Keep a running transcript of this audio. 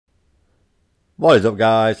What is up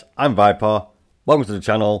guys, I'm Viper, welcome to the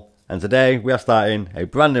channel, and today we are starting a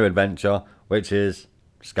brand new adventure which is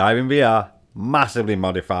Skyrim VR, massively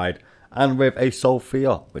modified, and with a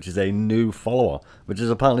Sofia, which is a new follower, which is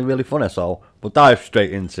apparently really funny. So we'll dive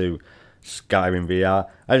straight into Skyrim VR.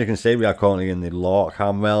 As you can see, we are currently in the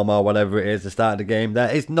Lorkham realm or whatever it is, the start of the game. There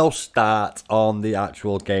is no start on the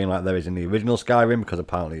actual game like there is in the original Skyrim, because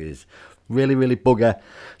apparently it is really buggy,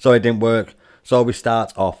 so it didn't work. So we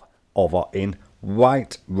start off over in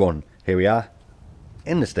Whiterun. Here we are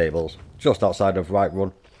in the stables just outside of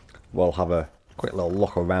Whiterun. We'll have a quick little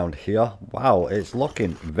look around here. Wow, it's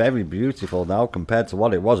looking very beautiful now compared to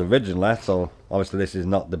what it was originally. So obviously this is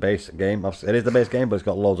not the base game. It is the base game, but it's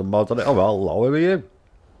got loads of mods on it. Oh well, hello, who are you?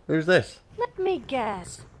 Who's this? Let me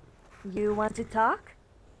guess. You want to talk?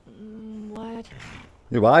 What?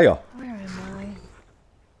 Who are you? Where am I?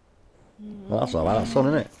 Well, that's alright, that's sun,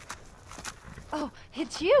 isn't it? Oh,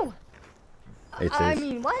 it's you! It is. I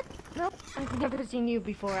mean, what? Nope, I've never seen you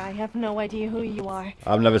before. I have no idea who you are.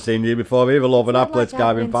 I've never seen you before either, love, and I've played Not like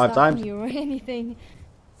I've Skyrim been 5 stalking times. you or anything.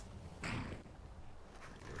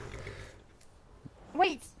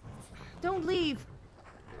 Wait! Don't leave!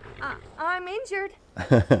 I'm injured.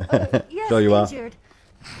 Yes, Sure you are. injured.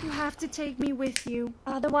 You have to take me with you.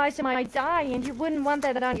 Otherwise I might die, and you wouldn't want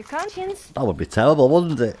that on your conscience. That would be terrible,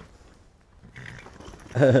 wouldn't it?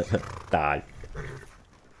 Die.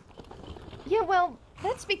 Yeah, well,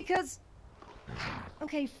 that's because...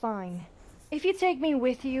 Okay, fine. If you take me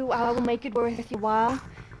with you, I will make it worth your while.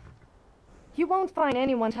 You won't find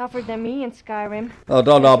anyone tougher than me in Skyrim. Oh,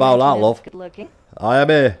 don't know about that, love. Good looking. I am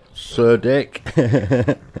here, Sir Dick.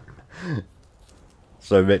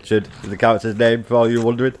 Sir Richard is the character's name, for all you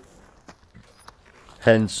wondering.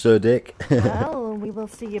 Hence Sir Dick. Well, we will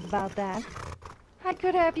see about that. I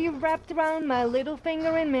could have you wrapped around my little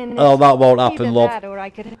finger in minutes. Oh, that won't happen, Either love. that, or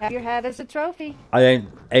I could have your head as a trophy. I ain't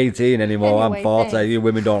 18 anymore, Anyway, I'm 40. thanks. You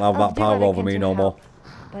women don't have I'll that do power what I over can me to no more. help.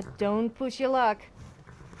 But don't push your luck.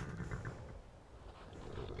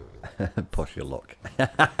 Push your luck.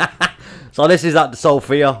 So this is that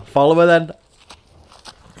Sofia follower then.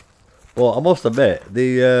 Well, I must admit,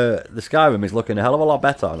 the Skyrim is looking a hell of a lot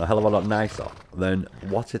better and a hell of a lot nicer than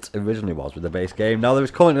what it originally was with the base game. Now there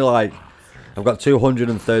is currently like, I've got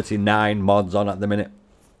 239 mods on at the minute.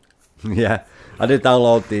 Yeah, I did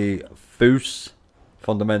download the Foos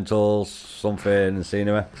Fundamentals, something,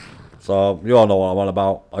 scenery. So you all know what I'm on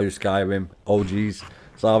about. I use Skyrim, OGs.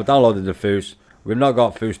 So I've downloaded the Foos. We've not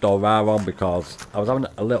got Foosto Rar on because I was having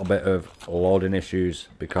a little bit of loading issues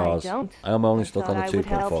because I am only stuck on the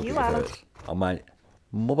 2.4 gigahertz on my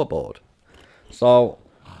motherboard. So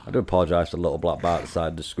I do apologise for the little black bar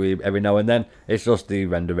beside the screen every now and then. It's just the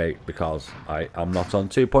render rate because I am not on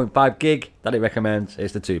 2.5 gig that it recommends.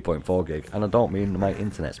 It's the 2.4 gig, and I don't mean my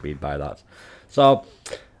internet speed by that. So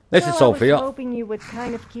this is Sofia. I was hoping you would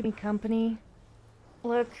kind of keep me company.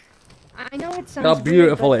 Look, I know it sounds How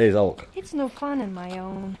beautiful weird, it is, Hulk. it's no fun on my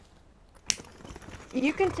own.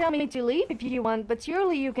 You can tell me to leave if you want, but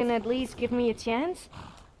surely you can at least give me a chance.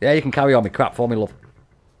 Yeah, you can carry on my crap for me, love.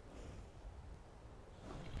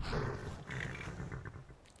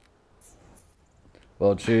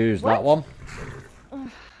 We'll choose that one.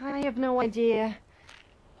 I have no idea.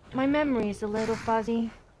 My memory is a little fuzzy.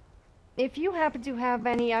 If you happen to have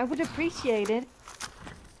any, I would appreciate it.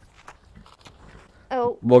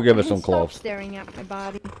 Oh, We'll give her some stop clothes. staring at my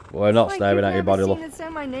body. We're not Like staring at your body, I've love. never seen a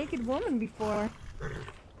semi-naked woman before.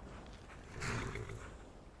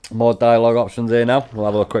 More dialogue options here now. We'll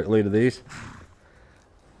have a quick read of these.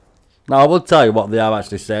 Now, I will tell you what they are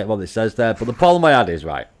actually saying, what it says there, but the problem I had is,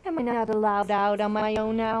 right, Am I not allowed out on my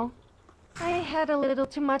own now? I had a little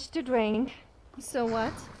too much to drink. So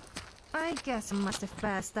what? I guess I must have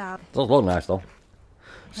passed out. does look nice though.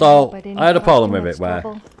 So, I had a problem with it where,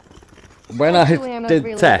 when I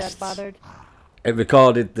did tests, it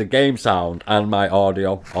recorded the game sound and my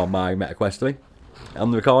audio on my MetaQuest 3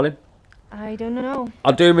 on the recording. I don't know.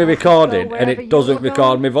 I do my recording and it doesn't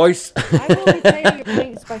record my voice. I will repay your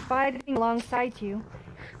things by fighting alongside you.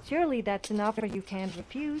 Surely that's an offer you can't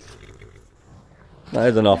refuse. That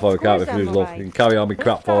is an offer I Of can't course I'm refuse, love. alright. You can carry on my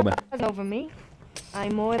crap for me. Don't over me.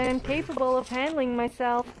 I'm more than capable of handling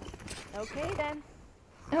myself. Okay then.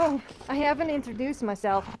 Oh, I haven't introduced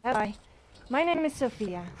myself, have I? My name is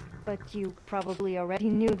Sofia, but you probably already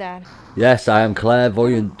knew that. Yes, I am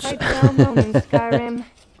clairvoyant. Quite well known in Skyrim,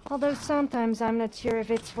 although sometimes I'm not sure if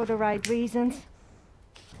it's for the right reasons.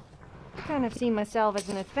 I kind of see myself as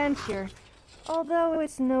an adventurer, although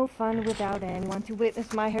it's no fun without anyone to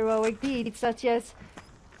witness my heroic deeds, such as...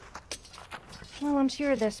 Well, I'm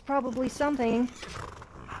sure there's probably something.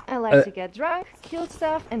 I like to get drunk, kill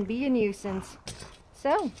stuff, and be a nuisance.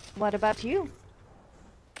 So, what about you?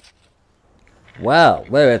 Well,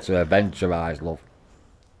 we're here to adventurize, love.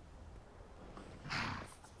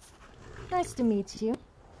 Nice to meet you.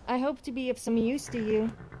 I hope to be of some use to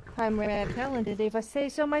you. I'm rare talented if I say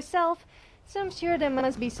so myself, so I'm sure there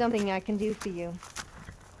must be something I can do for you.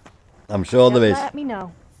 I'm sure there is. Let me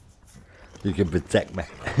know. You can protect me.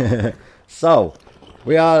 So,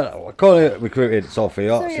 we are currently recruited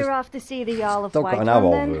Sofia. So you're off to see the Isle of Still Wight got an hour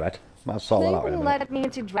then? over it. Might sort They that out in a wouldn't minute. let me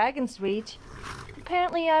into Dragon's Reach.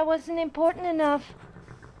 Apparently I wasn't important enough.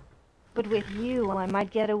 But with you, I might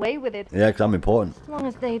get away with it. Yeah, because I'm important. As long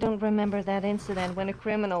as they don't remember that incident when a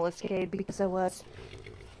criminal escaped because I was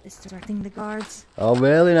distracting the guards. Oh,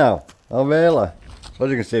 really now? Oh, really? So as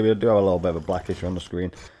you can see, we do have a little bit of a blackish on the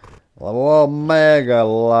screen. Oh, mega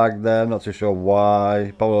lag there. I'm not too sure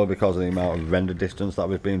why. Probably because of the amount of render distance that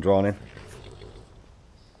was being drawn in.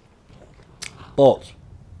 But,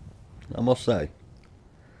 I must say,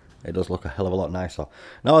 it does look a hell of a lot nicer.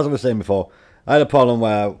 Now, as I was saying before, I had a problem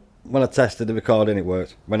where when I tested the recording, it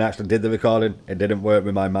worked. When I actually did the recording, it didn't work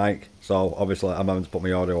with my mic. So, obviously, I'm having to put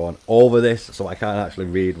my audio on over this, so I can't actually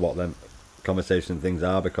read what the conversation things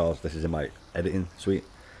are, because this is in my editing suite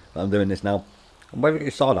that I'm doing this now. And whether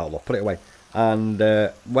you saw that, look, put it away. And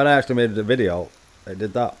when I actually made the video, it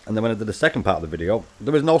did that. And then when I did the second part of the video,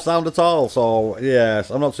 there was no sound at all. So, yes,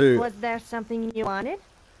 I'm not too... Was there something you wanted?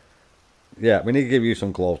 Yeah, we need to give you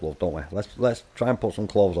some clothes, love, don't we? Let's try and put some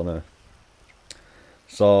clothes on her.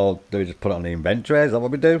 So, do we just put it on the inventory? Is that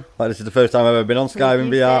what we do? Like, this is the first time I've ever been on Skyrim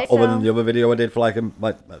VR, other than the other video I did for like an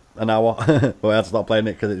hour. But I had to stop playing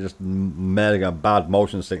it because it just made a bad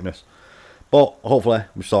motion sickness. But hopefully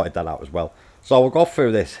we sorted that out as well. So we'll go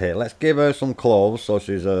through this here. Let's give her some clothes so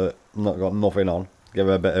she's not got nothing on. Give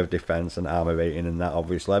her a bit of defense and armor rating and that,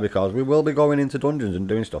 obviously, because we will be going into dungeons and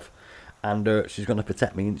doing stuff. And she's going to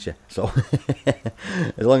protect me, isn't she? So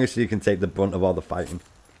as long as she can take the brunt of all the fighting,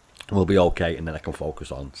 we'll be okay, and then I can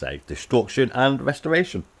focus on, say, destruction and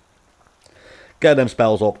restoration. Get them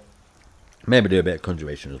spells up. Maybe do a bit of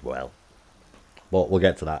conjuration as well. But we'll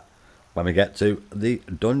get to that when we get to the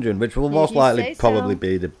dungeon, which will most likely probably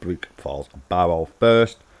be the Brick Falls Barrow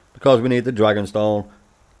first, because we need the Dragonstone.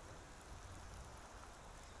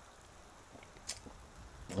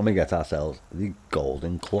 Let me get ourselves the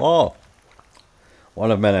Golden Claw. One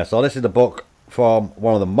of many. So this is the book from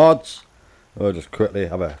one of the mods. We'll just quickly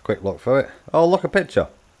have a quick look for it. Oh, look, a picture.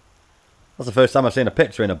 That's the first time I've seen a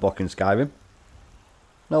picture in a book in Skyrim.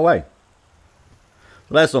 No way.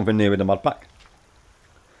 So there's something new with the mod pack.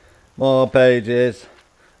 More pages.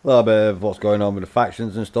 A little bit of what's going on with the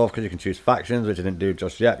factions and stuff, because you can choose factions, which I didn't do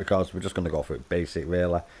just yet, because we're just going to go through it basic,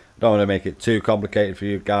 really. Don't want to make it too complicated for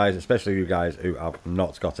you guys, especially you guys who have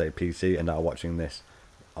not got a PC and are watching this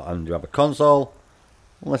and you have a console.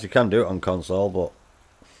 Unless you can do it on console, but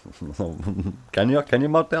can you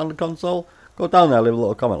mod it on the console? Go down there, leave a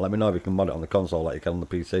little comment, let me know if you can mod it on the console like you can on the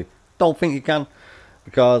PC. Don't think you can,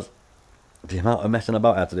 because the amount of messing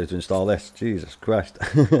about I had to do to install this, Jesus Christ. I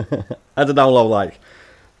had to download like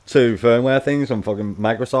 2 firmware things from fucking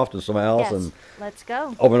Microsoft and something else, and let's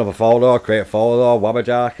go. Open up a folder, create a folder,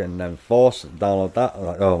 Wabberjack, and then force download that. I'm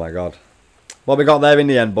like, oh my god. Well, we got there in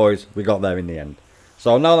the end, boys. We got there in the end.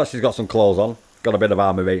 So now that she's got some clothes on, got a bit of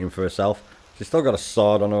armor rating for herself, she's still got a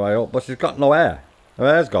sword on her way up, but she's got no hair.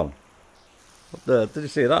 Her hair's gone. Did you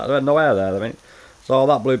see that? There had no hair there, I mean. So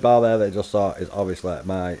that blue bar there that you just saw is obviously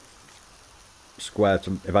my square.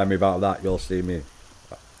 If I move out of that, you'll see me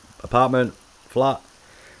apartment, flat.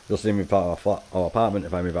 You'll see me part of a flat or apartment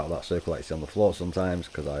if I move out of that circle like you see on the floor sometimes,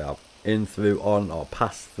 because I have in, through, on, or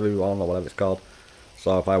pass through, on, or whatever it's called.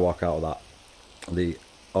 So if I walk out of that, the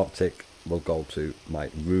optic will go to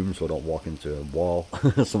my room, so I don't walk into a wall,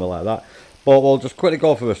 something like that. But we'll just quickly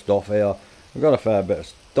go through the stuff here. We've got a fair bit of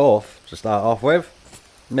stuff to start off with.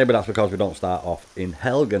 Maybe that's because we don't start off in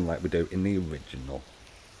Helgen like we do in the original.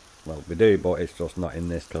 Well, we do, but it's just not in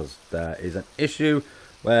this because there is an issue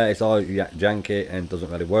where it's all janky and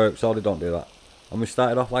doesn't really work, so they don't do that. And we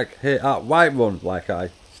started off like here at Whiterun, like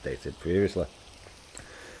I stated previously.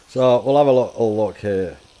 So we'll have a look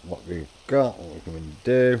here what we've got, what we can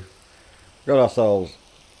do. Got ourselves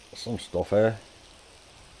some stuff here.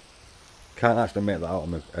 Can't actually make that out on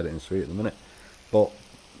my editing suite at the minute, but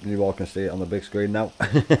you all can see it on the big screen now.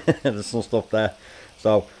 There's some stuff there.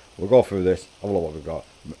 So we'll go through this, have a look what we've got.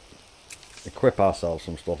 Equip ourselves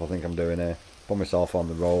some stuff I think I'm doing here. Put myself on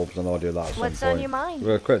the robes, and I'll do that at some point. What's on your mind?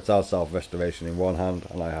 We've equipped ourselves restoration in one hand,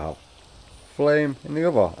 and I have flame in the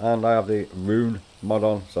other, and I have the rune mod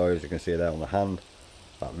on. So as you can see there on the hand,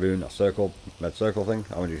 that rune, that circle, red circle thing,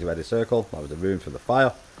 I want to use a red circle. That was the rune for the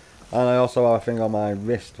fire. And I also have a thing on my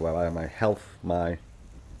wrist where I have my health, my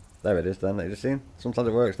There it is then, that you just seen. Sometimes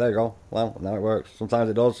it works, there you go. Well, now it works. Sometimes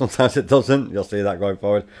it does, sometimes it doesn't. You'll see that going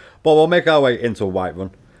forward. But we'll make our way into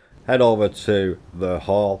Whiterun, head over to the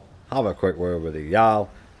hall, have a quick word with the Jarl,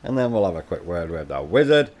 and then we'll have a quick word with the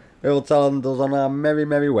wizard, who will tell us on our merry,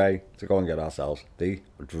 merry way to go and get ourselves the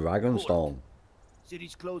Dragonstone.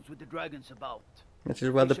 City's closed with the dragons about. This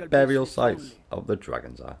is where the burial sites of the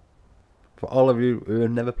dragons are. For all of you who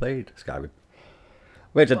have never played Skyrim.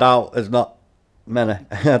 Which I doubt is not many.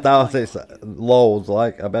 I doubt it's loads,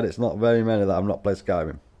 like. I bet it's not very many that have not played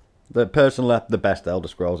Skyrim. They're personally the best Elder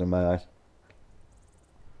Scrolls in my eyes.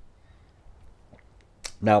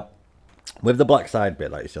 Now, with the black side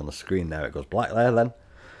bit, like you see on the screen there, it goes black there then.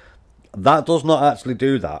 That does not actually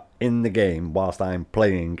do that in the game whilst I'm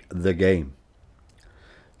playing the game.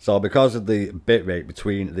 So because of the bitrate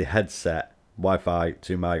between the headset Wi-Fi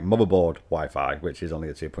to my motherboard Wi-Fi, which is only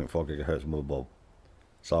a 2.4 GHz motherboard.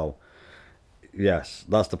 So, yes,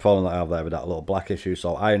 that's the problem that I have there with that little black issue.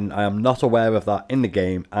 So I am not aware of that in the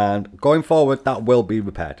game, and going forward that will be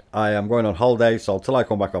repaired. I am going on holiday, so till I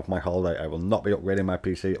come back off my holiday I will not be upgrading my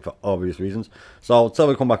PC for obvious reasons. So till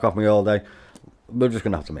we come back off my holiday, we're just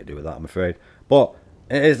going to have to make do with that, I'm afraid. But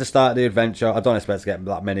it is the start of the adventure. I don't expect to get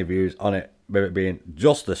that many views on it, with it being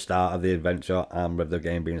just the start of the adventure and with the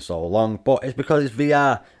game being so long. But it's because it's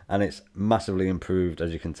VR, and it's massively improved,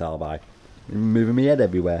 as you can tell by moving my head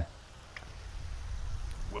everywhere.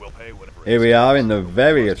 Here we are in the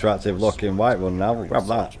very attractive looking Whiterun now. We'll grab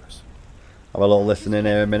that. Have a little listen in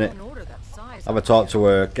here a minute. Have a talk to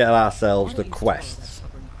her. Get ourselves the quests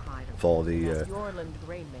for the...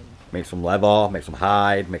 make some leather, make some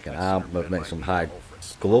hide, make an arm, make some hide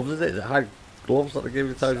gloves. Is it hide gloves that they give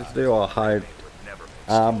you, tells you to do, or hide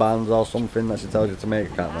armbands or something that she tells you to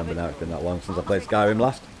make? I can't remember now. It's been that long since I played Skyrim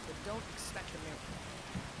last.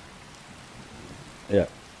 Yeah,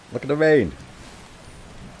 look at the rain.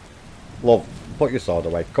 Love, put your sword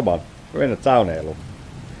away. Come on, we're in a town here, love.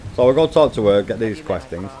 So we'll go talk to her, get these quest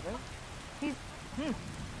things.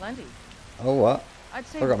 Plenty. Oh, what? I'd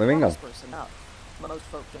say I got my ring on. Most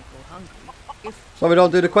folk don't go hungry. So we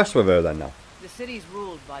don't do the quest with her then now? The city's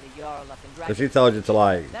ruled by the Jarl up in Because she tells you to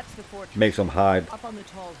like make some hide, up on the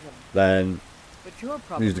tall hill. then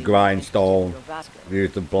use the grindstone,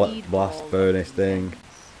 use the blast furnace thing.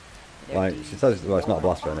 Like she tells you, well, it's not a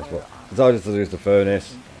blast furnace, but she tells you to use the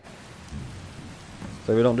furnace.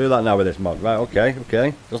 So we don't do that now with this mod, right? Okay,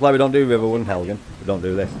 okay. Just like we don't do Riverwood and Helgen, we don't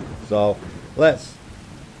do this. So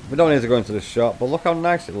we don't need to go into the shop, but look how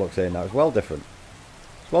nice it looks here now. It's well different.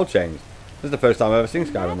 It's well changed. This is the first time I've ever seen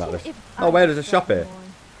Skyrim like this. Oh, where there's a shop here.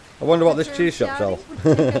 I wonder what this cheese shop sells.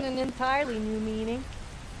 An entirely new meaning.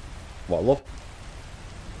 What, love?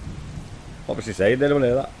 What was she saying? Did anyone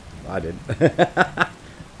hear that? I didn't.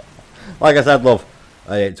 Like I said, love,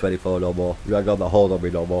 I ain't 24 no more. You ain't got that hold on me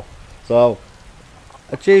no more. So,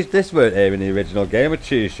 a cheese, this weren't here in the original game, a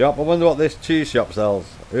cheese shop. I wonder what this cheese shop sells.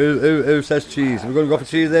 Who says cheese? Are we going to go for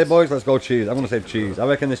cheese there, boys? Let's go cheese. I'm going to say cheese. I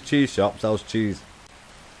reckon this cheese shop sells cheese.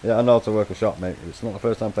 Yeah, I know how to work a shop, mate. It's not the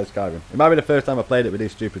first time I played Skyrim. It might be the first time I played it with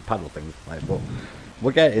these stupid paddle things, like, but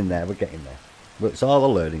we're getting there, we're getting there. But it's all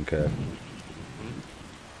a learning curve.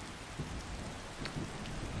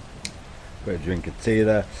 Bit of drink of tea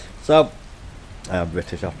there. So, I'm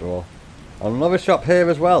British after all. Another shop here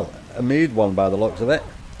as well. A mead one by the looks of it.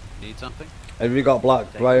 Need something? Have you got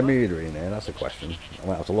black briar meadery in here? That's a question. I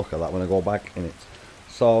might have to look at that when I go back in it.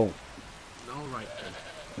 So, All right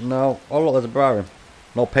then. no. Oh look, there's a briar.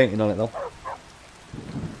 No painting on it though.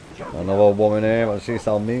 Another woman here. What does she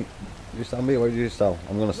sell? Meat? Do you sell meat? What do you sell?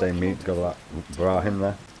 I'm gonna say meat because of that brahim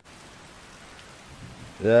there.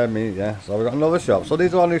 Yeah, meat. Yeah. So we got another shop. So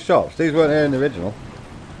these are all new shops. These weren't here in the original.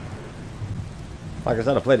 Like I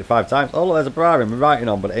said, I played it 5 times. Oh look, there's a brahim with writing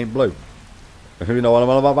on, but it ain't blue. If you know what I'm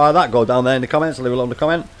on about by that, go down there in the comments. Leave a little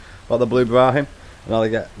comment about the blue brahim. And how they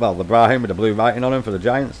get, well, the brahim with the blue writing on him for the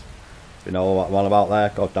giants. If you know what I'm on about there,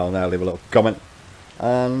 go down there, leave a little comment.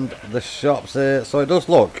 And the shops here, so it does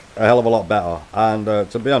look a hell of a lot better. And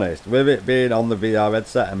to be honest, with it being on the VR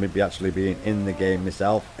headset and maybe actually being in the game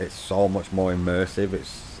myself, it's so much more immersive.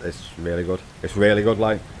 It's really good. It's really good.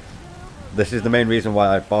 Like, this is the main reason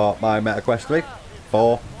why I bought my MetaQuest 3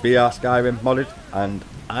 for VR Skyrim modded, and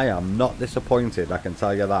I am not disappointed, I can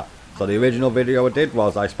tell you that. So the original video I did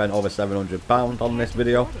was I spent over £700 on this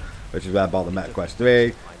video, which is where I bought the MetaQuest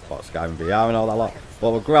 3, bought Skyrim VR and all that lot.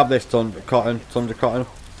 But we'll grab this tundra cotton,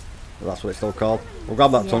 that's what it's still called. We'll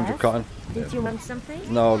grab that tundra cotton. Did you want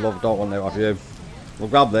something? No, love, don't want it off you. We'll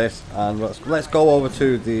grab this and let's go over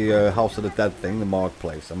to the House of the Dead thing, the morgue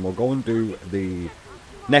place, and we'll go and do the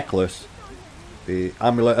necklace, the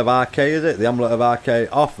Amulet of RK, is it? The Amulet of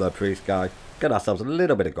RK off the priest guy. get ourselves a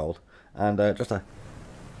little bit of gold, and just a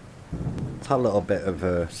little bit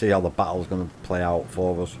of see how the battle's going to play out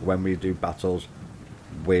for us when we do battles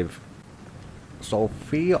with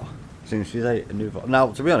Sofia, since she's a new.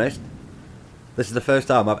 Now, to be honest, this is the first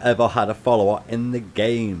time I've ever had a follower in the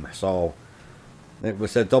game, so it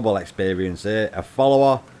was a double experience here. A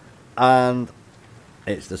follower, and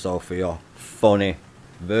it's the Sofia funny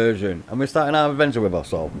version, and we're starting our adventure with her.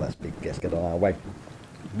 So let's get on our way.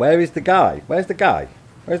 Where is the guy? Where's the guy?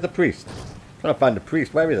 Where's the priest? I'm trying to find the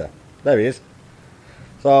priest. Where is he? There he is.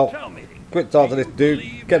 So, quick talk to this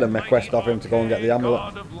dude. Get a quest off him to go and get the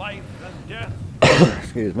amulet.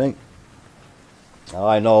 Excuse me.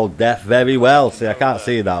 I know death very well. See, I can't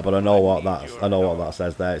see that, but I know what that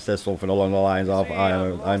says there. It says something along the lines of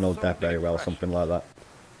I know death very well, something like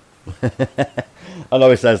that. I know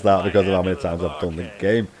it says that because of how many times I've done the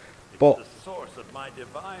game. But it's the source of my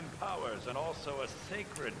divine powers and also a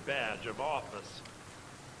sacred badge of office.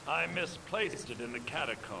 I misplaced it in the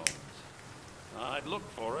catacombs. I'd look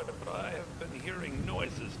for it, but I have been hearing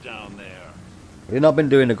noises down there. you've not been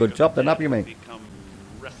doing a good job then, have you, mate? Become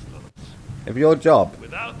restless. If your job...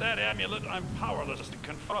 Without that amulet, I'm powerless to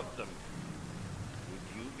confront them.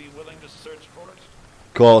 Would you be willing to search for it?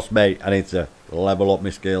 Of course, mate. I need to level up my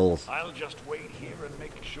skills. I'll just wait here and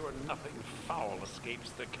make sure nothing foul escapes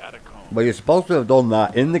the catacombs. Well, you're supposed to have done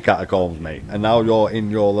that in the catacombs, mate. And now you're in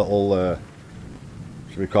your little...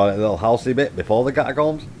 should we call it a little housey bit before the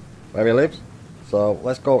catacombs? Where he lives. So,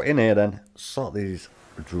 let's go in here then. Sort these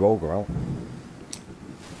Droger out.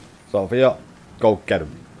 Sofia, go get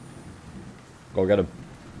him. Go get him.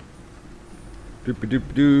 Doopy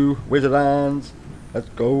doopy doo. Wizard hands. Let's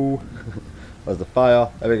go. There's the fire.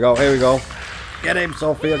 There we go. Here we go. Get him,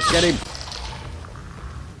 Sofia. Get him.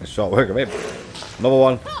 A short work of him. Another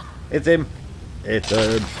one. It's him. It's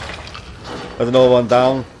him. There's another one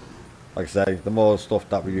down. Like I say, the more stuff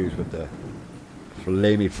that we use with the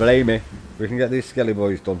flamey, we can get these skelly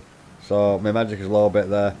boys done. So my magic is a little bit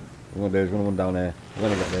there. What I'm going to do is one down here. I'm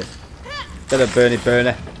going to get this. Get a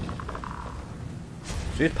Bernie.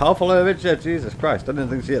 She's powerful, isn't she? Jesus Christ, I didn't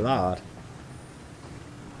think she'd hit that hard.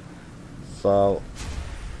 So,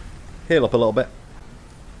 heal up a little bit.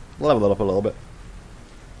 Level it up a little bit.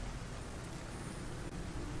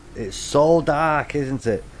 It's so dark, isn't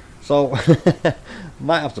it? So,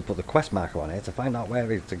 might have to put the quest marker on here to find out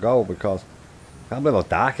where to go, because I can't believe how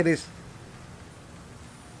dark it is.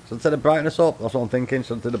 Should I turn the brightness up? That's what I'm thinking.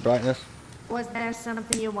 Should I turn the brightness? Was there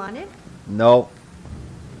something you wanted? No.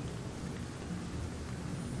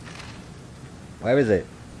 Where is it?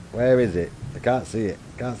 Where is it? I can't see it.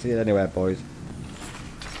 Can't see it anywhere, boys.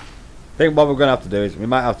 I think what we're going to have to do is we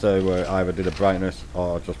might have to either do the brightness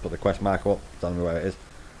or just put the quest marker up. Tell me where it is.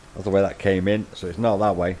 That's the way that came in, so it's not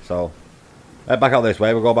that way. So, head back out this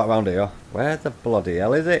way. We'll go back round here. Where the bloody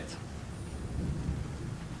hell is it?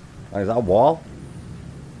 Oh, is that a wall?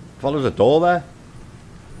 I thought there was a door there.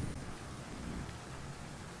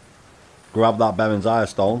 Grab that Baron's Eye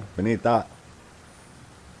stone. We need that.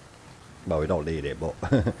 Well, we don't need it, but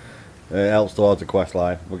it helps towards the quest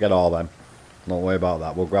line. We'll get all them. Don't worry about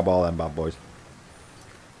that. We'll grab all them bad boys.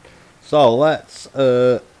 So let's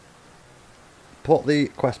put the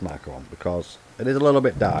quest marker on, because it is a little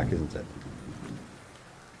bit dark, isn't it?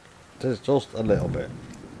 It is just a little bit.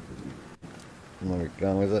 There we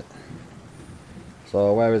go, is it?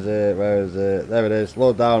 So where is it? Where is it? There it is.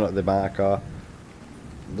 Slow down at the marker.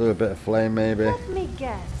 Do a bit of flame maybe. Let me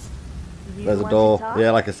guess. You There's a want door. to talk?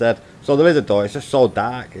 Yeah, like I said. So there is a door. It's just so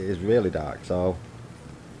dark. It is really dark. So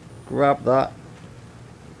grab that.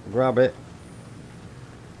 Grab it.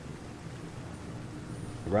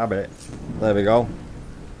 Grab it. There we go.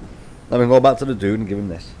 Let me go back to the dude and give him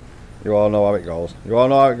this. You all know how it goes. You all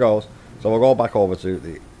know how it goes. So we'll go back over to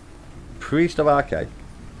the Priest of Arcade.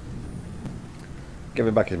 Give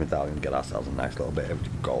him back his medallion and get ourselves a nice little bit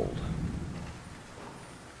of gold.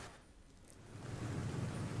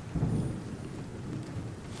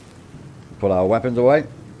 Put our weapons away.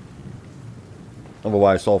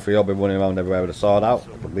 Otherwise, Sofia will be running around everywhere with a sword out.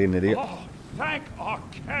 Being an idiot. Oh, thank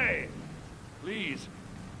Arcade. Please,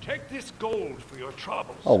 take this gold for your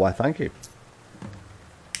troubles. Oh, why, thank you.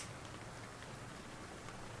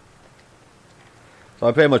 So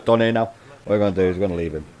I'm pretty much done here now. What we're going to do is we're going to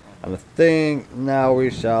leave him. And I think now we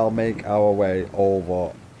shall make our way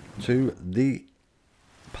over to the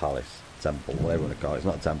palace, temple, whatever you want to call it. It's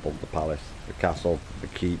not a temple, the palace, the castle, the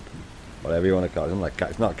keep, whatever you want to call it.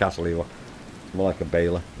 It's not a castle either. It's more like a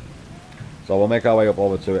bailey. So we'll make our way up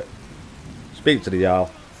over to it. Speak to the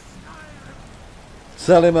Jarl.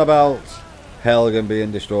 Tell him about Helgen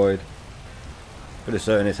being destroyed. Pretty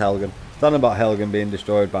certain it's Helgen. Tell him about Helgen being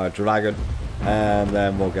destroyed by a dragon. And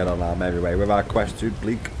then we'll get on our merry way with our quest to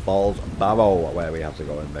Bleak Falls Barrow, where we have to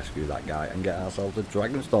go and rescue that guy and get ourselves a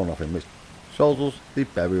dragonstone off him, which shows us the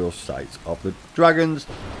burial sites of the dragons,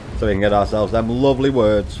 so we can get ourselves them lovely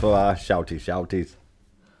words for our shouty shouties.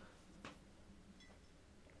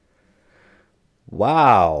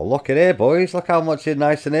 Wow, look at here, boys. Look how much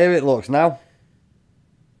nicer in here it looks now.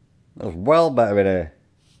 That's well better in here.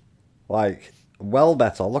 Like, well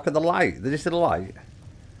better. Look at the light. Did you see the light?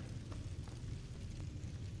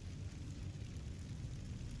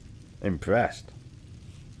 Impressed.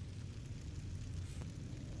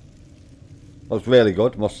 Looks really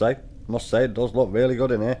good, must say. Must say, it does look really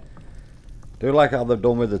good in here. Do like how they've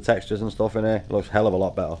done with the textures and stuff in here. Looks a hell of a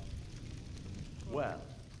lot better. Well,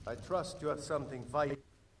 I trust you have something vital.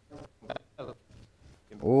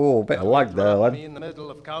 Oh, a bit of lag there, lad. Me in the middle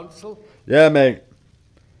of council? Yeah, mate.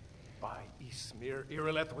 By Ismir,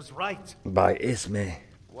 Irileth was right. By Ismir.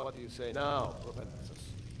 What do you say now, Proventus?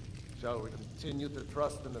 Shall we continue to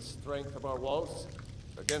trust in the strength of our walls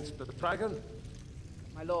against the dragon?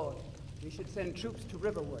 My lord, we should send troops to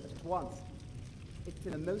Riverwood at once. It's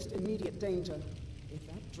in the most immediate danger. If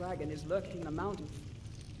that dragon is lurking in the mountains...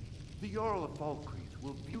 The Jarl of Falkreath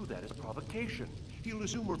will view that as a provocation. He'll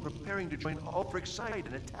assume we're preparing to join Ulfric's side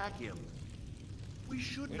and attack him. We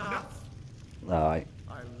should not. Alright.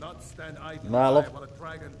 I'll not stand idly Nah, by love. while a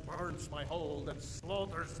dragon burns my hold and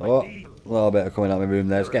slaughters my Oh, people. a little bit of coming out of my room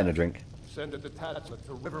there. It's getting a drink. Send a detachment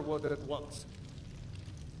to Riverwood at once.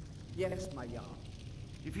 Yes, my Jarl.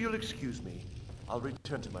 If you'll excuse me, I'll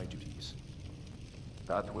return to my duties.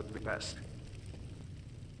 That would be best.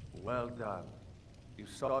 Well done. You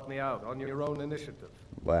sought me out on your own initiative.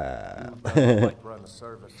 Wow. Like run a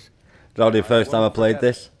service. That was the first time I played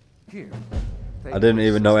this. Here. I didn't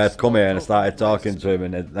even know I'd come here and I started talking to him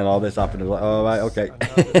and then all this happened. I was like, oh, right,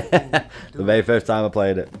 okay. The very first time I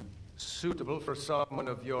played it. Suitable for someone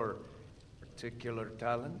of your particular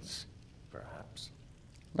talents, perhaps.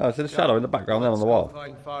 No, it's a shadow in the background there on the wall.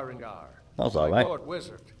 Find Farengar. That's My all right. court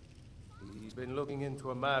wizard. He's been looking into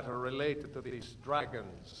a matter related to these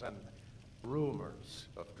dragons and rumors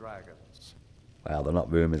of dragons. Well, they're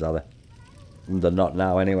not rumours, are they? They're not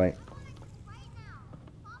now, anyway.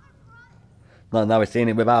 Not now we've seen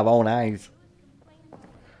it with our own eyes.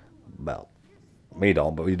 Well, we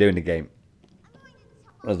don't, but we do in the game.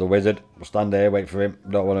 As the wizard, we'll stand there, wait for him.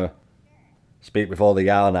 We don't want to speak before the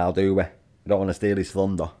Jarl now, do we? We don't want to steal his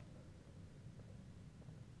thunder.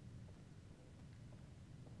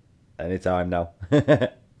 Anytime now.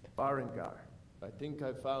 Farengar, I think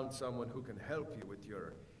I've found someone who can help you with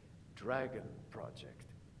your dragon project.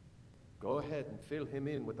 Go ahead and fill him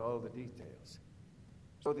in with all the details.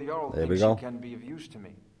 So the Jarl There we thinks go. he can be of use to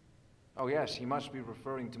me. Oh yes, he must be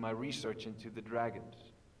referring to my research into the dragons.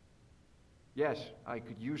 Yes, I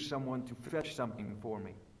could use someone to fetch something for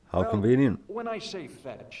me. How convenient. When I say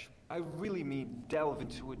fetch, I really mean delve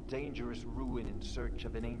into a dangerous ruin in search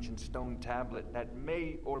of an ancient stone tablet that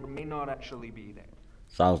may or may not actually be there.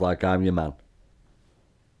 Sounds like I'm your man.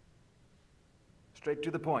 Straight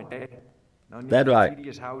to the point, eh? No need Dead for right.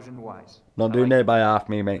 tedious hows and whys. Not I doing like it by half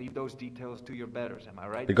me, mate. Leave those details to your betters, am I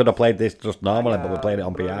right? We could have played this just normally, but we played it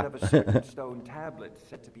on Learned of a certain PR. stone tablet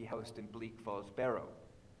said to be housed in Bleak Falls Barrow.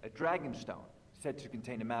 A dragon stone said to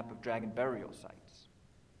contain a map of dragon burial sites.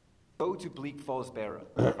 Go to Bleak Falls Barrow,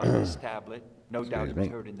 find this tablet, no doubt Excuse me.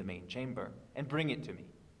 interred in the main chamber, and bring it to me.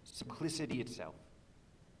 Simplicity itself.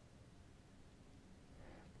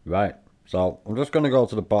 Right, so I'm just going to go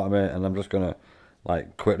to the bottom here and I'm just going to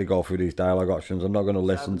like quickly go through these dialogue options. I'm not going to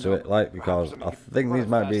listen to it like because I think these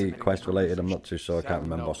might be quest related. I'm not too sure, I can't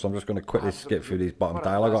remember. So I'm just going to quickly skip through these bottom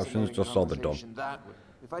dialogue options just so they're done.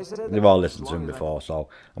 You've all listened to them before, so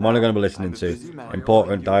I'm only going to be listening to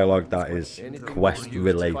important dialogue that is quest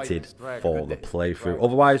related for the playthrough.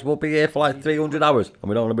 Otherwise we'll be here for like 300 hours and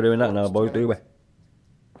we don't want to be doing that now, boys, do we?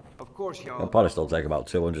 Of course, It'll probably still take about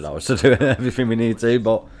 200 hours to do everything we need to,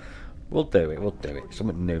 but we'll do it,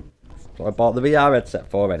 something new. So I bought the VR headset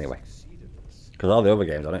for anyway. Because all the other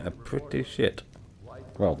games on it are pretty shit.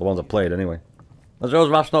 Well, the ones I played anyway. Majora's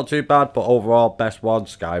Mask's not too bad, but overall, best one,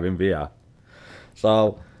 Skyrim VR.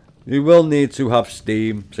 So, you will need to have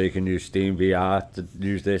Steam, so you can use Steam VR to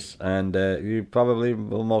use this. And you probably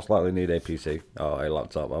will most likely need a PC or a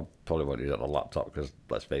laptop. I probably won't use it on a laptop, because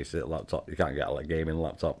let's face it, a laptop, you can't get a gaming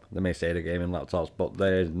laptop. They may say they're gaming laptops, but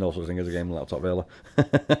there's no such thing as a gaming laptop, really.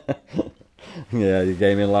 Yeah, your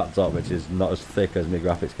gaming laptop, which is not as thick as my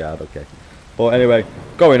graphics card, okay. But anyway,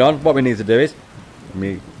 going on, what we need to do is,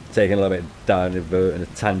 me taking a little bit down in a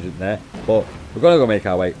tangent there, but we're going to go make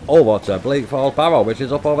our way over to Bleak Falls Barrow, which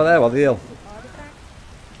is up over there on the hill.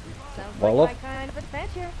 Sounds What, like love? my kind of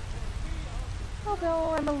adventure.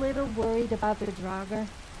 Although I'm a little worried about the Draugr.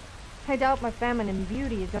 I doubt my feminine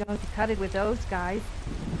beauty is going to cut it with those guys.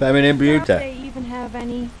 Feminine beauty? Doubt they even have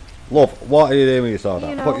any... Love, what are you doing with your sword?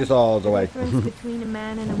 You know, Put your swords away. The difference between a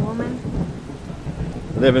man and a woman.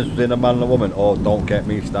 The difference between a man and a woman? Oh, don't get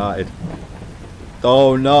me started.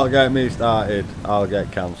 Do not get me started. I'll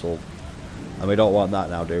get cancelled. And we don't want that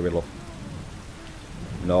now, do we, love?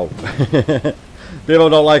 No. People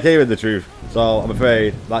don't like hearing the truth. So I'm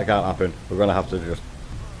afraid that can't happen. We're going to have to just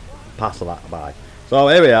pass that by. So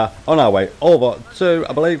here we are, on our way over to,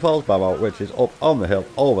 I believe, Falls Barrow, which is up on the hill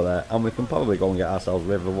over there. And we can probably go and get ourselves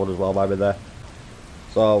Riverwood as well while we're there.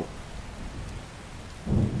 So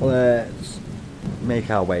let's make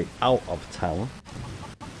our way out of town.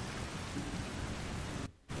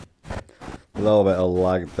 A little bit of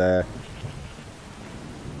lag there.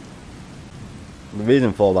 The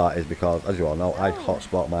reason for that is because, as you all know, I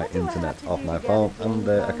hotspot my internet off my phone, and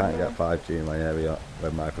I can't get 5G in my area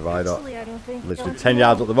with my provider. Literally 10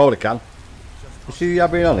 yards up the road I can. You see you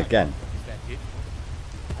been on again?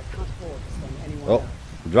 Oh,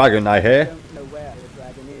 dragon I hear. Don't know where the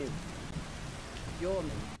dragon is. Your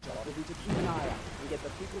main job will be to keep an eye out and get the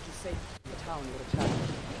people to safety in the town you're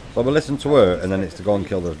attacking. So we listen to her, and then it's to go and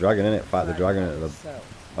kill the dragon, innit? Fight the dragon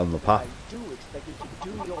on the path. I do expect you to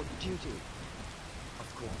do your duty.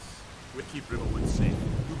 Of course. We'll keep Riverwood safe.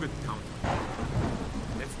 You could count on it.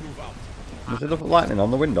 Let's move out. Is there enough lightning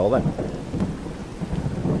on the window then?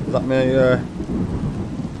 Is that my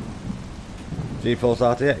GeForce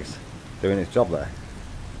RTX doing its job there?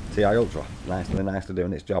 TI Ultra, nicely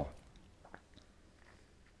doing its job.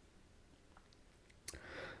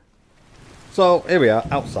 So here we are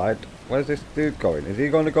outside. Where's this dude going? Is he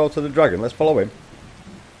going to go to the dragon? Let's follow him.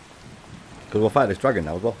 Because we'll fight this dragon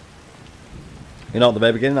now as well. You know at the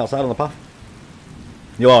very beginning outside on the path?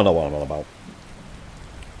 You all know what I'm on about.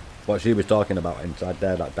 What she was talking about inside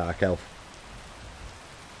there, that dark elf.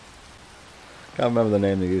 Can't remember the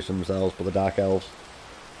name they use for themselves, but the dark elves.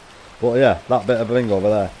 But yeah, that bit of thing over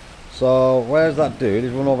there. So where's that dude?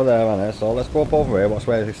 He's run over there, hasn't he? So let's go up over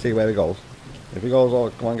here, see where he goes. If he goes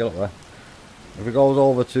over, come on, get up there. If he goes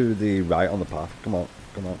over to the right on the path, come on,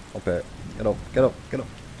 up here. Get up,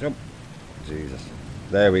 jump. Jesus.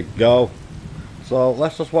 There we go. So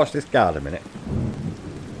let's just watch this guard a minute.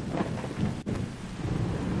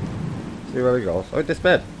 See where he goes. Oh, he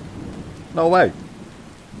disappeared. No way.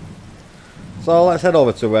 So let's head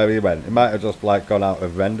over to where he went. He might have just like gone out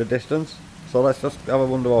of render distance. So let's just have a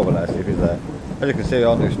wander over there, see if he's there. As you can see,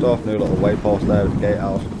 all new stuff, new little waypost there with the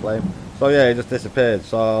gatehouse with the flame. So yeah, he just disappeared.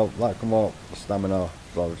 So like, come on, stamina.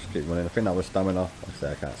 So I'll just keep running. I think that was stamina. Like I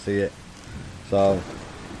say, I can't see it. So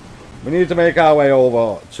we need to make our way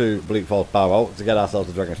over to Bleak Falls Barrow to get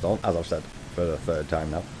ourselves the Dragonstone, as I've said for the third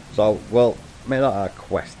time now. So we'll make that our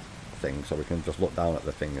quest thing, so we can just look down at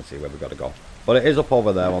the thing and see where we've got to go. But it is up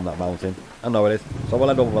over there on that mountain. I know it is. So we'll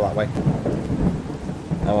head over that way.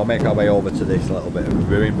 And we'll make our way over to this little bit of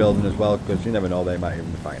ruin building as well, because you never know, they might even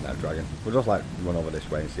be fighting that dragon. We'll just like run over this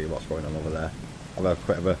way and see what's going on over there. Have a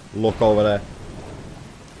quick of a look over there.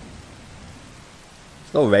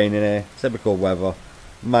 Still raining here. Typical weather.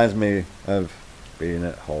 Reminds me of being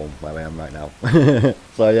at home where I am right now.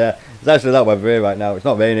 So yeah, it's actually that weather here right now. It's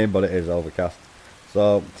not raining, but it is overcast.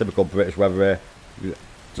 So typical British weather here.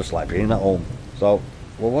 Just like being at home. So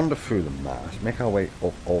we'll wander through the marsh, make our way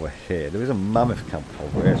up over here. There is a mammoth camp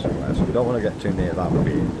over here somewhere, so we don't want to get too near that with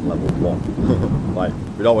being level 1. Like,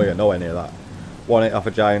 we don't want to get nowhere near that. 1 hit off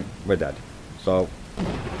a giant, we're dead. So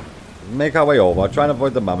make our way over, try and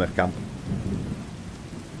avoid the mammoth camp.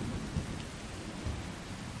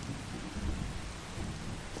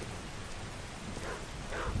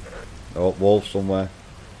 Oh, wolf somewhere.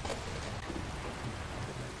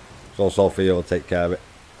 So Sofia will take care of it.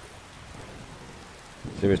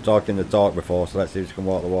 She was talking the talk before, so let's see if she can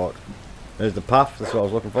walk the walk. There's the path, that's what I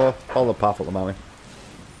was looking for. Follow the path up the mountain.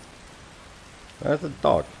 Where's the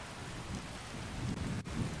dog?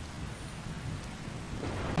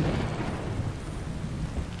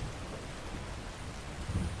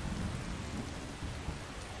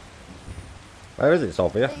 Where is it,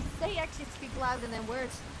 Sophia? They say actions speak louder than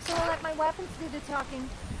words, so I'll let my weapons do the talking.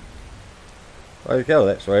 Oh, you killed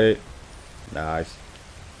it, sweet. Nice.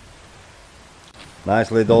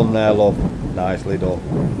 Nicely done there, love. Nicely done.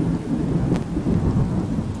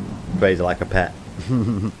 Praise her like a pet.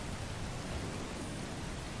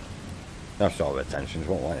 That's sort of attention,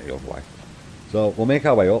 won't like it the other way. So we'll make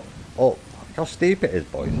our way up. Oh, look how steep it is,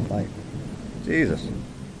 boys. Like, Jesus.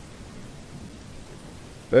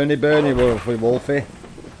 Bernie, Wolfie, Wolfie.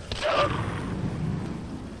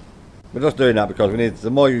 We're just doing that because we need,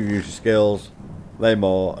 the more you use your skills, they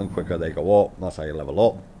more and quicker they go up. That's how you level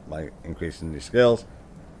up, by increasing your skills.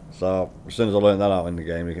 So as soon as I learned that out in the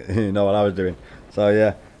game, you know what I was doing. So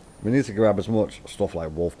yeah, we need to grab as much stuff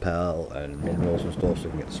like wolf pelt and minerals and stuff so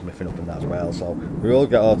we can get smithing up in that as well. So we will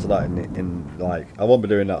get on to that in like, I won't be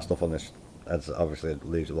doing that stuff on this, as obviously it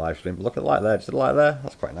leaves a live stream. But look at the light there, just the light there,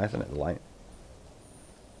 that's quite nice, isn't it, the light?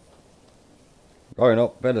 Going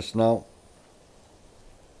up, bit of snow.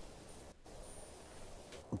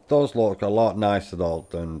 It does look a lot nicer though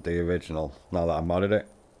than the original now that I modded it,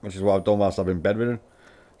 which is what I've done whilst I've been bedridden.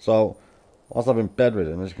 So whilst I've been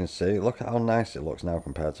bedridden, as you can see, look at how nice it looks now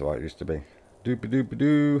compared to what it used to be. Doopy doopy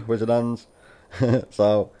doo, wizard hands.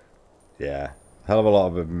 So yeah, hell of a lot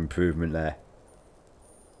of improvement there.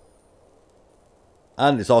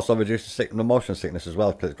 And it's also reduced the motion sickness as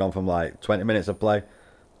well, because it's gone from like 20 minutes of play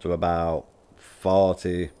to about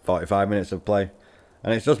 45 minutes of play.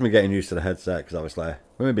 And it's just me getting used to the headset, because obviously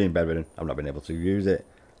when we've been bedridden, I've not been able to use it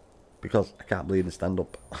because I can't bleed and stand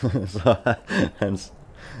up. So hence,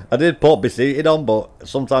 I did put be seated on, but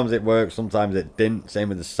sometimes it worked, sometimes it didn't. Same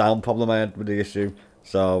with the sound problem I had with the issue.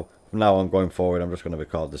 So from now on going forward, I'm just going to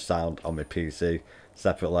record the sound on my PC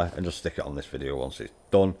separately and just stick it on this video once it's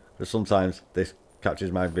done. Because sometimes this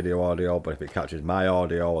captures my video audio, but if it captures my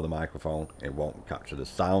audio or the microphone, it won't capture the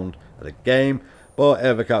sound of the game. But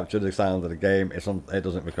if it captures the sound of the game, it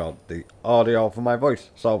doesn't record the audio for my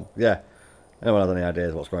voice. So yeah, anyone has any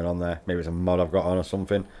ideas what's going on there? Maybe it's a mod I've got on or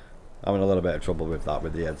something. I'm in a little bit of trouble with that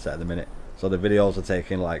with the headset at the minute. So the videos are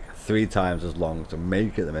taking like 3 times as long to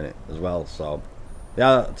make at the minute as well. So they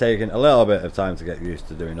are taking a little bit of time to get used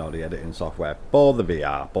to doing all the editing software for the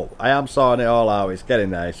VR. But I am sorting it all out. It's getting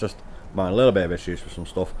there. It's just I'm having a little bit of issues with some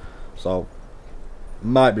stuff. So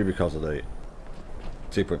might be because of the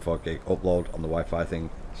 2.4 gig upload on the Wi-Fi thing.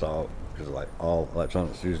 So because like all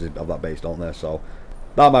electronics usually have that base, don't they? So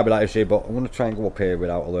that might be that issue. But I'm going to try and go up here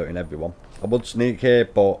without alerting everyone. I would sneak here,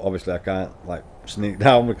 but obviously I can't like sneak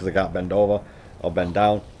down because I can't bend over or bend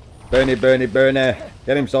down. Bernie, Bernie, Bernie,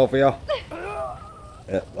 get him, Sofia.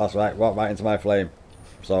 Yeah, that's right, walk right into my flame.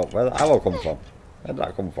 So where did that arrow come from? Where did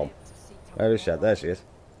that come from? Where is she? There she is.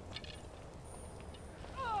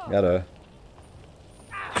 Get her.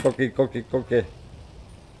 Cookie, cookie, cookie.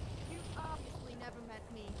 You obviously never met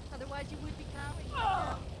me, otherwise you would be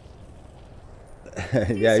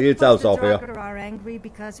cowering. Yeah, you tell Sofia. The Draugr are angry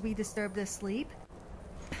because we disturbed their sleep.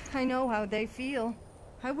 I know how they feel.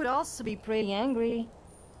 I would also be pretty angry.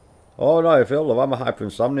 Oh no, I feel love. I'm a hyper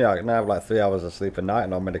insomniac and I have like 3 hours of sleep a night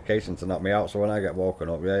and no medication to knock me out. So when I get woken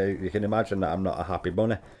up, yeah, you can imagine that I'm not a happy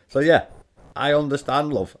bunny. So yeah, I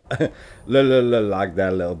understand, love. Lag there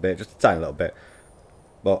a little bit, just a tiny little bit.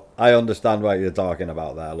 But I understand what you're talking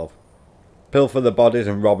about there, love. Pilfer the bodies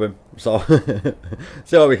and rob him. So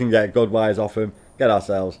see what we can get good wise off him. Get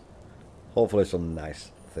ourselves hopefully some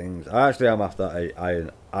nice things. I actually am after a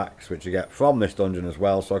iron axe, which you get from this dungeon as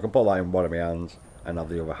well. So I can put that in one of my hands and have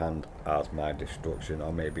the other hand as my destruction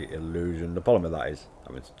or maybe illusion. The problem with that is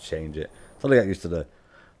having to change it. So I get used to the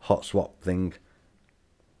hot swap thing.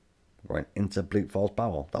 Going into Bleak Falls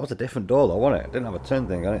Barrel. That was a different door though, wasn't it? It didn't have a turn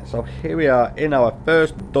thing on it. So here we are in our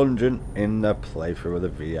first dungeon in the playthrough of the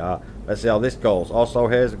VR. Let's see how this goes. Also,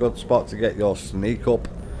 here's a good spot to get your sneak up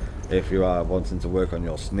if you are wanting to work on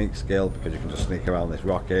your sneak skill, because you can just sneak around this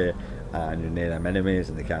rock here and you're near them enemies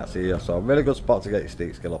and they can't see you. So a really good spot to get your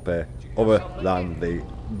sneak skill up here, other than the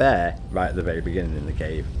bear right at the very beginning in the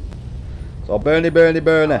cave. So Bernie, Bernie,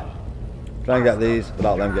 Bernie. Try and get these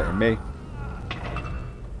without them getting me.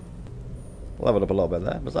 Leveled up a little bit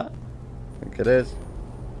there, was that? I think it is.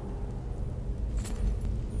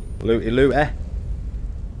 Looty looty.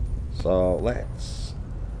 So let's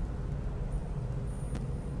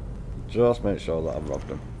just make sure that I've robbed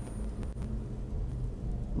them.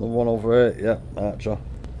 The one over here, yep, Archer.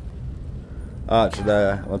 Archer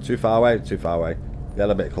there. Well, too far away, too far away.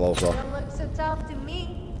 Get a bit closer. Don't look so tough to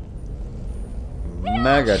me.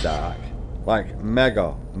 Mega dark. Like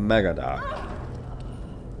mega dark.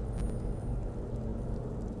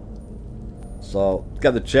 So,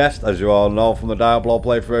 get the chest, as you all know from the Diablo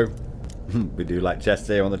playthrough. We do like chests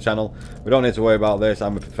here on the channel. We don't need to worry about this.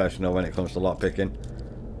 I'm a professional when it comes to lockpicking.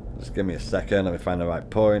 Just give me a second. Let me find the right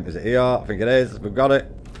point. Is it here? I think it is. We've got it.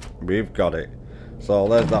 We've got it. So,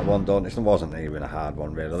 there's that one done. This wasn't even a hard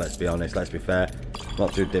one, really. Let's be honest. Let's be fair.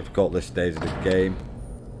 Not too difficult this stage of the game.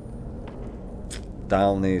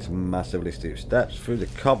 Down these massively steep steps through the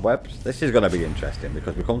cobwebs. This is going to be interesting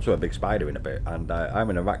because we come to a big spider in a bit, and I'm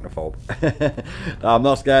an arachnophobe. I'm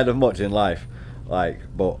not scared of much in life,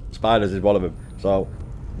 but spiders is one of them. So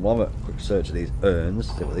we'll have a quick search of these urns,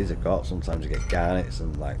 see what these have got. Sometimes you get garnets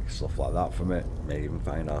and stuff like that from it. May even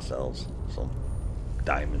find ourselves some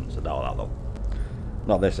diamonds. I doubt that though.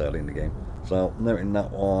 Not this early in the game. So, noting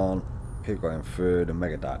that one. Keep going through the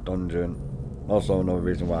Mega Dark Dungeon. Also, another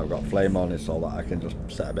reason why I've got flame on is so that I can just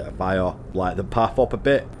set a bit of fire, light the path up a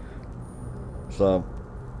bit. So,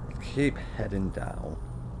 keep heading down.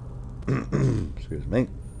 Excuse me.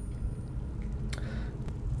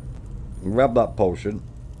 Grab that potion.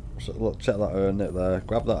 So, look, check that urn there.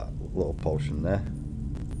 Grab that little potion there.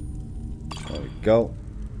 There we go.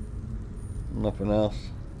 Nothing else.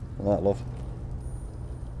 All that, love.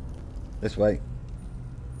 This way.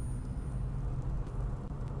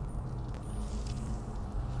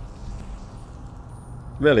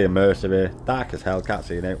 Really immersive here. Dark as hell, can't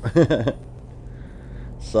see now.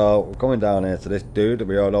 So, we're coming down here to this dude.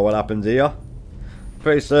 We all know what happens here.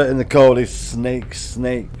 Pretty certain the code is snake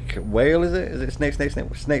whale, is it? Is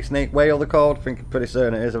it snake whale the code? I think pretty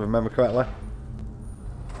certain it is, if I remember correctly.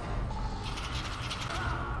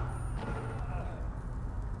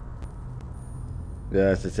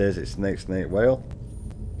 Yes, it is. It's snake whale.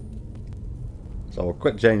 So we'll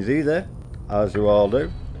quick change these here, as you all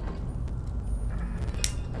do.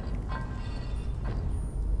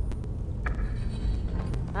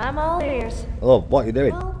 I'm all ears. Oh, what are you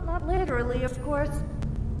doing? Well, not literally, of course.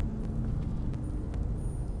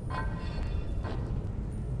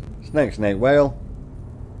 Snake whale.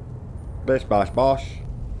 Bish bash bosh.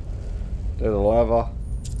 Do the lever.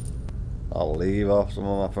 I'll leave off some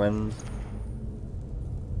of my friends.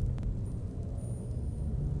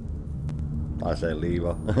 I say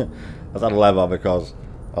lever. I said lever because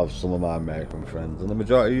of some of my American friends, and the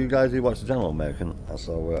majority of you guys who watch the channel are American,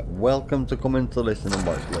 so welcome to come in to listen and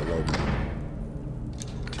watch Little Old Me.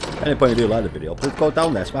 At any point you do like the video, please go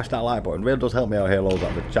down there, smash that like button. It really does help me out here loads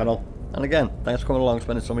at the channel. And again, thanks for coming along,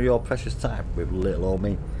 spending some of your precious time with Little Old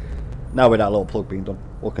Me. Now with that little plug being done,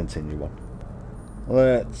 we'll continue on.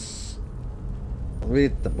 Let's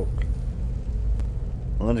read the book.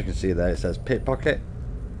 And as you can see there, it says pickpocket.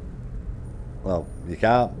 Well, you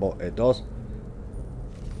can't, but it does.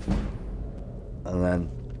 And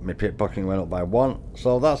then my pickpocketing went up by 1.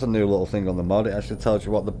 So that's a new little thing on the mod. It actually tells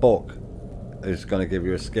you what the book is going to give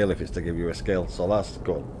you a skill, if it's to give you a skill. So that's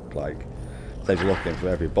good. Like, says you're looking for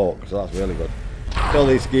every book, so that's really good. Kill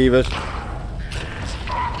these skeevers.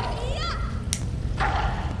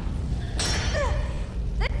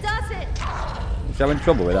 That does it. He's having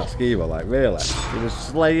trouble with that skeever, like, really. He was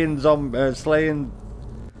slaying slaying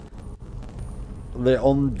the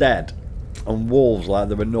undead and wolves like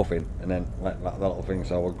they were nothing, and then like that little thing.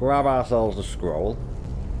 So we'll grab ourselves the scroll,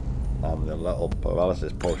 and the little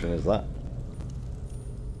paralysis potion is that.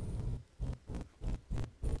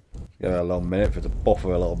 Give it a little minute for it to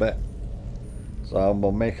buffer a little bit. So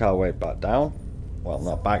we'll make our way back down. Well,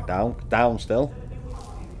 not back down, down still.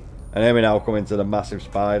 And here we now come into the massive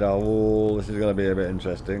spider. Oh, this is going to be a bit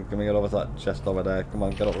interesting. Can we get over to that chest over there? Come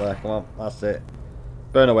on, get up there. Come on, that's it.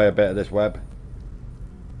 Burn away a bit of this web.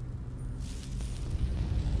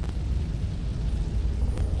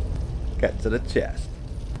 Get to the chest.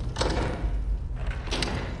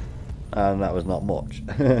 And that was not much.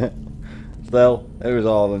 Still, it was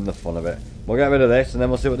all in the fun of it. We'll get rid of this and then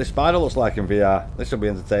we'll see what this spider looks like in VR. This should be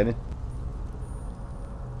entertaining.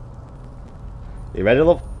 You ready,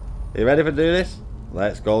 love? You ready for do this?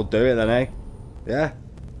 Let's go do it then, eh? Yeah?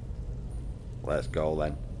 Let's go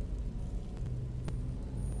then.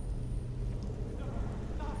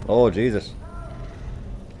 Oh, Jesus.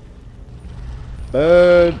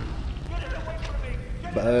 Burn!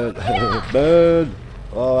 Burn! Burn!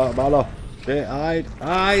 Oh, that mana. Shit, hide!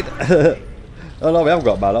 Hide! Oh no, we haven't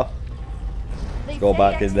got mana. Go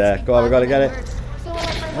back in there. Go on, we gotta get it.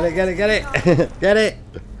 Get it, get it! Get it!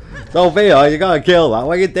 Sophia, you gotta kill that.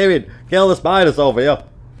 What are you doing? Kill the spider, Sophia.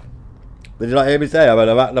 Did you not hear me say I'm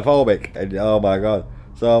arachnophobic? And, oh my god.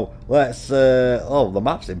 So, let's... oh, the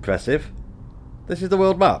map's impressive. This is the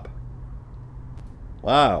world map.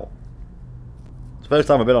 Wow. It's the first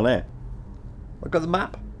time I've been on here. Look at the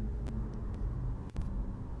map.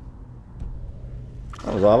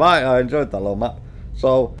 That was alright, I enjoyed that little map.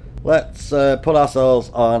 So, let's put ourselves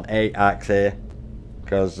on a axe here.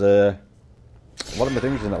 Because, one of my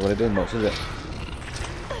things is not really doing much, is it?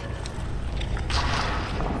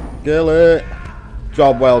 Kill it!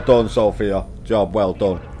 Job well done, Sophia. Job well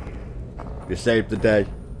done. You saved the day.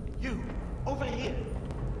 You, over here.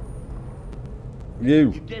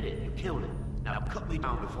 You. You did it. You killed it. Now cut me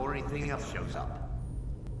down before anything else shows up.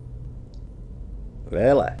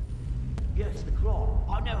 Really? Yes, the claw.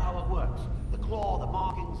 I know how it works. The claw, the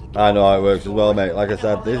markings... I know how it works as well, mate. Like I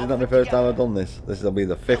said, this is not my first time I've done this. This will be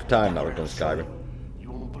the 5th time that we've done Skyrim.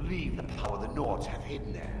 You won't believe the power the Nords have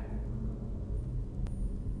hidden there.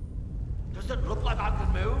 Does it look like I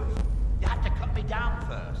can move? You have to cut me down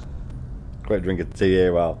first. Quick drink of tea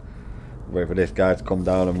here while wait for this guy to come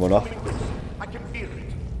down and run off. I can feel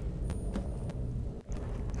it.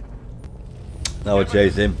 Now we'll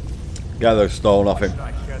chase him. Get those stone off him.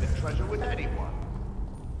 I share the treasure with anyone.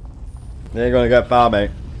 You ain't gonna get far, mate.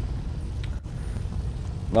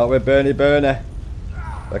 Not with Bernie. I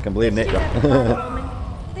can believe Nick.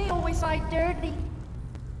 They always fight dirty.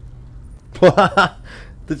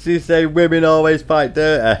 Did she say women always fight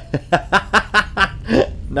dirty?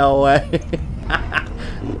 No way.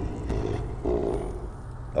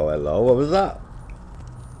 Oh, hello. What was that?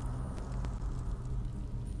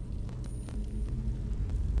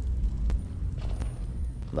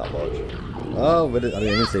 Not much. Oh, I didn't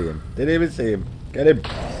even see him. Didn't even see him. Get him.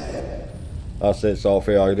 That's it,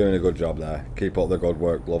 Sophia. You're doing a good job there. Keep up the good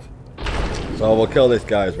work, love. So we'll kill this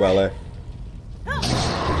guy as well, eh?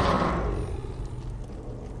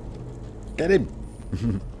 Get him.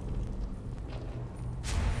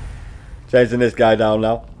 Chasing this guy down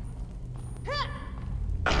now.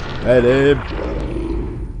 Get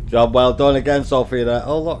him. Job well done again, Sophia there.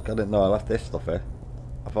 Oh look, I didn't know I left this stuff here.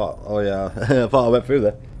 I thought, oh yeah, I thought I went through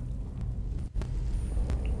there.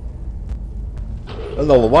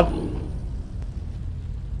 Another one.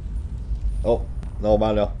 Oh, no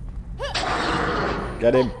man, no.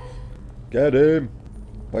 Get him. Get him.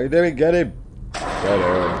 What are you doing? Get him. Get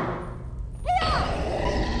him.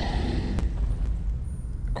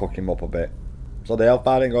 Cook him up a bit. So the health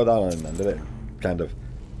bar didn't go down and did it? Kind of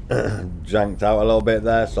janked out a little bit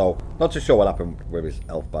there, so not too sure what happened with his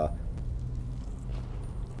health bar.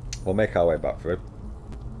 We'll make our way back through.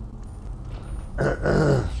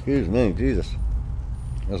 Excuse me, Jesus.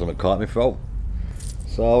 There's something caught in my throat.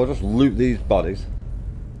 So we'll just loot these bodies.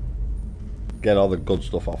 Get all the good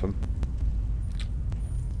stuff off them.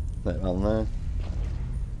 Put it on there.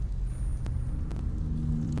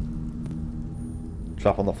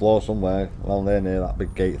 Trap on the floor somewhere around there near that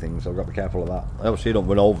big gate thing, so I've got to be careful of that. I hope she don't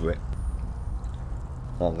run over it.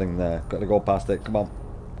 That thing there. Got to go past it. Come on.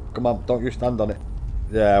 Come on, don't you stand on it.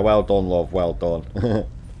 Yeah, well done, love. Well done.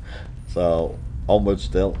 So, onwards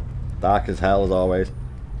still. Dark as hell as always.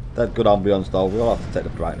 Dead good ambience though. We'll have to take the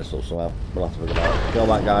brightness up somehow. We'll have to figure it out. Kill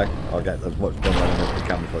that guy. I'll get as much done as we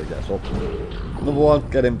can before he gets up. Another one.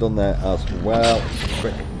 Get him done there as well.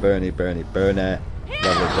 Quick. Bernie. Lovely.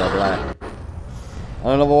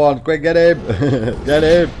 And another one. Quick, get him. Get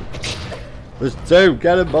him. There's two.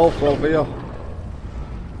 Get them both, Sofia.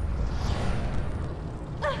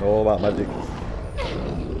 Oh, that magic.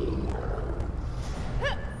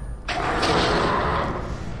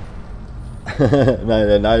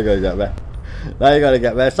 Now you gotta get there. Now you gotta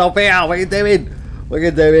get there. Sophia, what are you doing? What are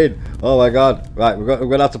you doing? Oh my god. Right, we're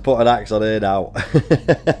gonna have to put an axe on here now.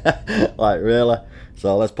 Like, really?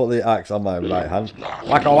 So let's put the axe on my right hand.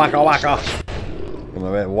 Wacko. Come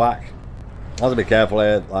over here, whack. I have to be careful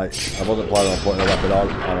here. Like, I wasn't planning on putting a weapon on,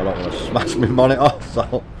 and I don't want to smash my monitor,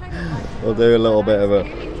 so we'll do a little bit of a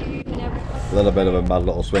mad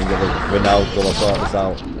little swing of it now till I sort this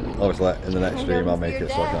out. Obviously, in the next stream, I'll make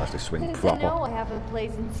it so I can actually swing proper. I haven't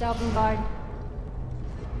played in Sovngarde.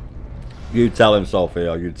 You tell him, Sophie,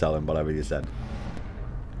 or you tell him, whatever you said.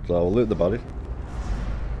 So we'll loot the bodies.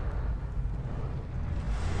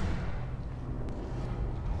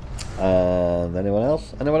 And anyone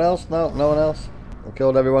else? Anyone else? No, no one else. We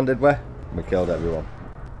killed everyone, did we? We killed everyone.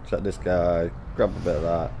 Check this guy. Grab a bit of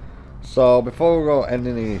that. So before we go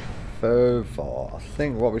any further, I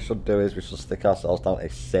think what we should do is we should stick ourselves down a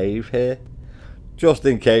save here, just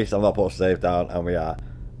in case I'm not put a save down and we are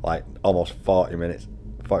like almost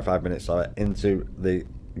 45 minutes sorry, into the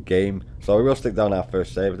game. So we will stick down our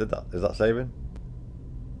first save. Is that saving?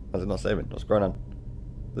 Is it not saving? What's going on?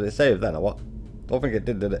 Did it save then or what? Don't think it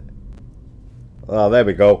did it? Oh, there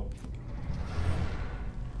we go.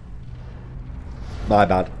 My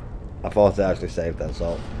bad. I thought it actually saved then,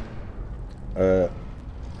 so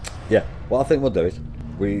yeah, what I think we'll do is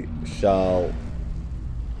we shall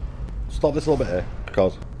stop this a little bit here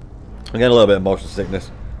because I'm getting a little bit of motion sickness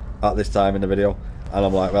at this time in the video, and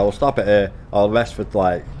I'm like, well, we'll stop it here. I'll rest for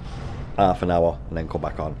like half an hour and then come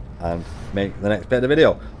back on and make the next bit of the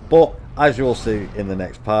video. But as you will see in the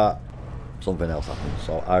next part, something else happens,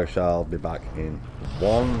 so I shall be back in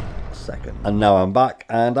 1 second. And now I'm back,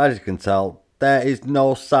 and as you can tell, there is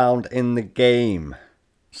no sound in the game.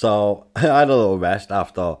 So I had a little rest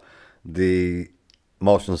after the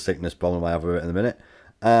motion sickness problem I have with it in a minute,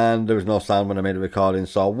 and there was no sound when I made the recording.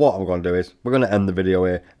 So what I'm going to do is we're going to end the video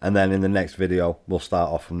here, and then in the next video we'll start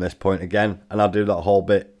off from this point again, and I'll do that whole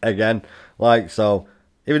bit again, like so.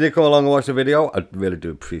 If you did come along and watch the video, I really do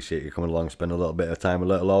appreciate you coming along, spend a little bit of time with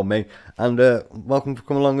little old me. And welcome for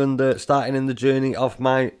coming along and starting in the journey of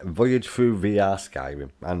my voyage through VR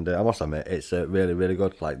Skyrim. And I must admit, it's really, really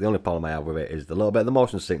good. Like, the only problem I have with it is the little bit of the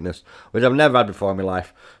motion sickness, which I've never had before in my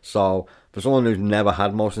life. So, for someone who's never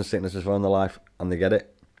had motion sickness before in their life, and they get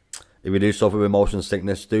it, if you do suffer with motion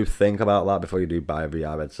sickness, do think about that before you do buy a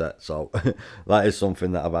VR headset. So that is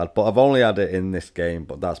something that I've had. But I've only had it in this game,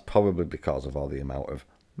 but that's probably because of all the amount of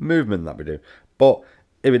movement that we do. But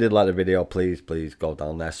if you did like the video, please go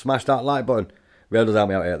down there, smash that like button. Really does help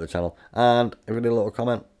me out here at the channel. And if you did a little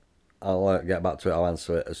comment, I'll get back to it. I'll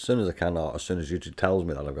answer it as soon as I can, or as soon as YouTube tells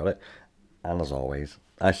me that I've got it. And as always,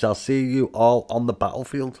 I shall see you all on the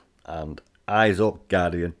battlefield. And eyes up,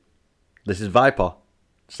 Guardian. This is Viper,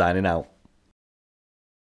 signing out.